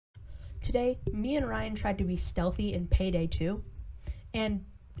Today, me and Ryan tried to be stealthy in Payday 2, and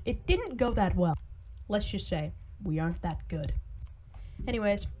it didn't go that well. Let's just say, we aren't that good.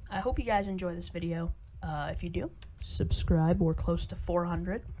 Anyways, I hope you guys enjoy this video. If you do, subscribe. We're close to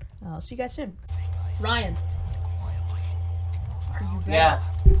 400. I'll see you guys soon. Ryan, are you ready? Yeah.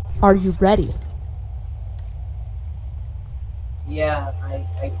 Are you ready? Yeah,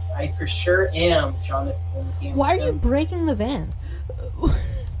 I for sure am, Jonathan. Why are you breaking the van?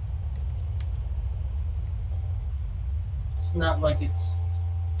 It's not like it's...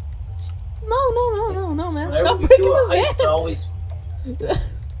 No, man. Whenever Stop we breaking do a the van. heist,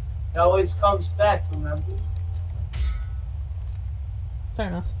 it always comes back, remember? Fair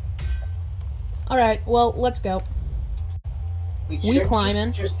enough. Alright, well, let's go. We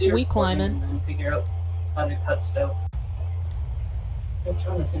climbing. We climbing. And then figure out how to cut stuff. I'm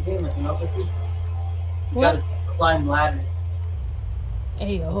trying to do it, you What? gotta climb ladder.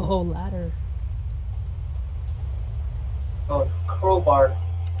 Ayo, ladder. Oh, crowbar.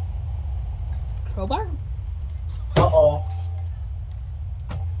 Crowbar? Uh-oh.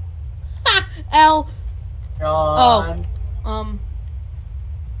 Ha! L. John. Oh.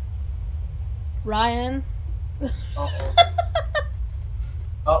 Ryan. Uh-oh.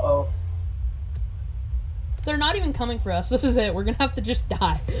 Uh-oh. They're not even coming for us. This is it. We're gonna have to just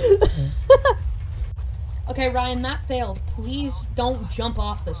die. Okay, Ryan, that failed. Please don't jump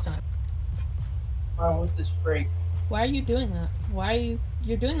off this time. I want this break. Why are you doing that? Why are you...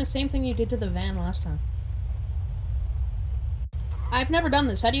 You're doing the same thing you did to the van last time. I've never done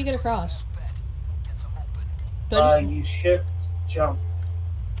this. How do you get across? Do I just... You shift, jump.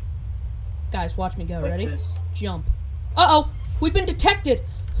 Guys, watch me go. Like Ready? this. Jump. Uh-oh! We've been detected!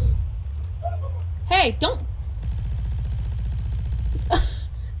 Hey, don't...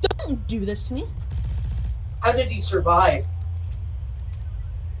 Don't do this to me. How did he survive?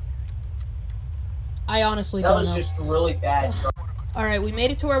 I honestly That don't was know. just really bad. Alright, we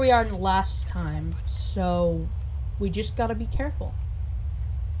made it to where we are last time, so we just gotta be careful.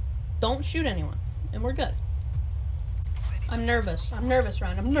 Don't shoot anyone, and we're good. I'm nervous. I'm nervous,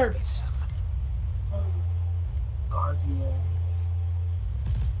 Ryan. I'm nervous. Guardian.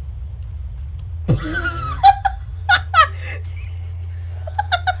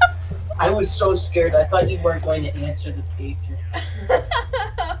 I was so scared. I thought you weren't going to answer the pager.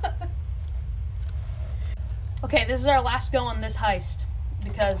 Okay, this is our last go on this heist,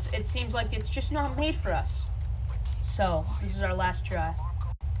 because it seems like it's just not made for us. So, this is our last try.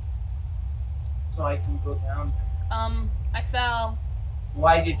 So I can go down. I fell.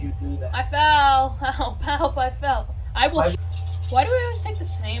 Why did you do that? I fell. Help, help, I fell. I will... Why do we always take the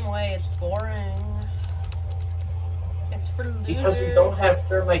same way? It's boring. It's for losers. Because we don't have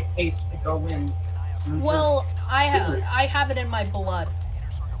thermite paste to go in. Well, I have it in my blood.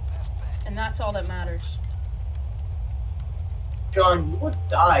 And that's all that matters. John, you would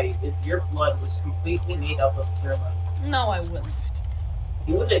die if your blood was completely made up of thermite. No, I wouldn't.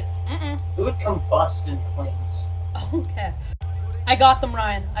 You would combust in flames. Okay. I got them,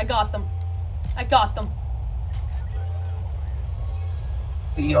 Ryan. I got them. I got them.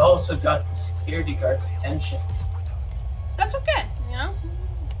 But you also got the security guard's attention. That's okay, you know?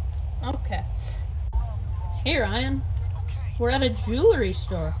 Okay. Hey, Ryan. We're at a jewelry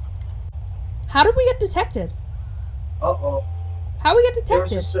store. How did we get detected? Uh-oh. How we get detected?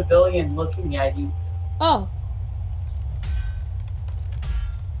 There was a civilian looking at you. Oh.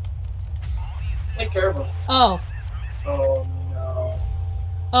 Take care of him. Oh. Oh, no.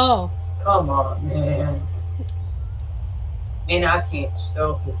 Oh. Come on, man. Man, I can't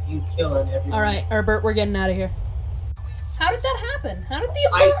stop with you killing everyone. Alright, Herbert, we're getting out of here. How did that happen? How did the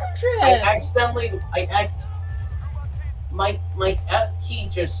alarm trip? My F key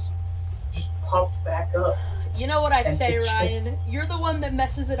just popped back up. You know what I And say, it's Ryan? just... You're the one that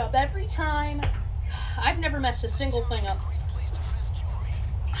messes it up every time. I've never messed a single thing up.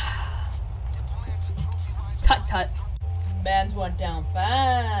 Tut tut. Man's went down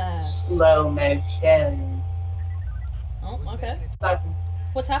fast. Slow motion. Oh, okay. That one.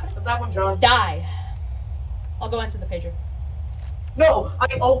 What's happening? That one, John. Die. I'll go answer the pager. No, I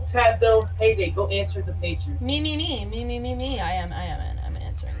alt-tabbed the payday. Go answer the pager. Me. I'm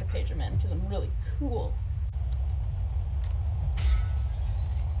answering the pager, man, because I'm really cool.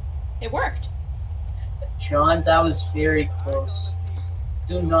 It worked. John, that was very close.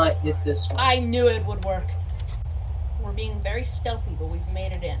 Do not hit this one. I knew it would work. We're being very stealthy, but we've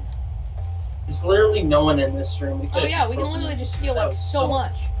made it in. There's literally no one in this room. Oh yeah, we can literally just steal like so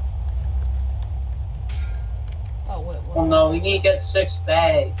much. Oh wait. Well, no, we need to get 6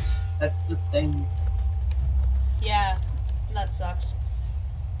 bags. That's the thing. Yeah, that sucks.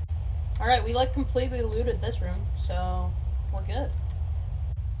 Alright, we like completely looted this room, so we're good.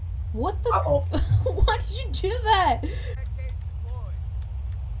 What the? Uh-oh. Why did you do that?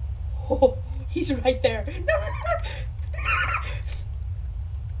 Oh, he's right there. No, no, no, no.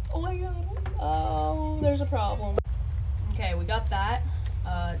 Oh my god. Oh, there's a problem. Okay, we got that.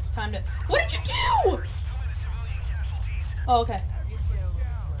 It's time to. What did you do? Oh, okay.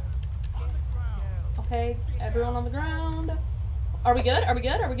 Okay, everyone on the ground. Are we good? Are we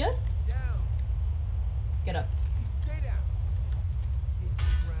good? Are we good? Get up.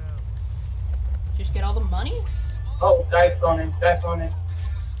 Just get all the money? Oh, guy's on it. Guy's on it.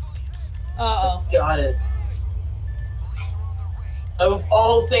 Uh-oh. Got it. Of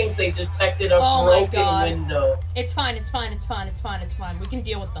all things, they detected a broken window. It's fine, it's fine, it's fine, it's fine, it's fine. We can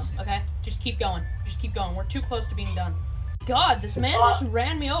deal with them, okay? Just keep going. Just keep going. We're too close to being done. God, this man just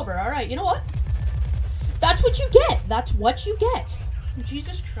ran me over. Alright, you know what? That's what you get. That's what you get.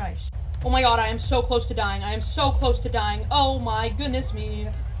 Jesus Christ. Oh my god, I am so close to dying. I am so close to dying. Oh my goodness me.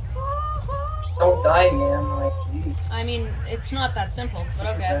 Just don't die, man. Like, jeez. I mean, it's not that simple, but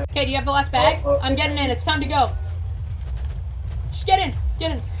okay. Okay, do you have the last bag? I'm getting in. It's time to go. Just get in.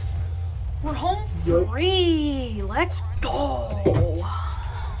 Get in. We're home free. Let's go.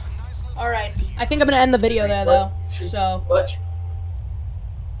 Alright. I think I'm going to end the video there, though. So,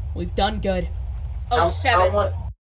 we've done good. Oh, 7.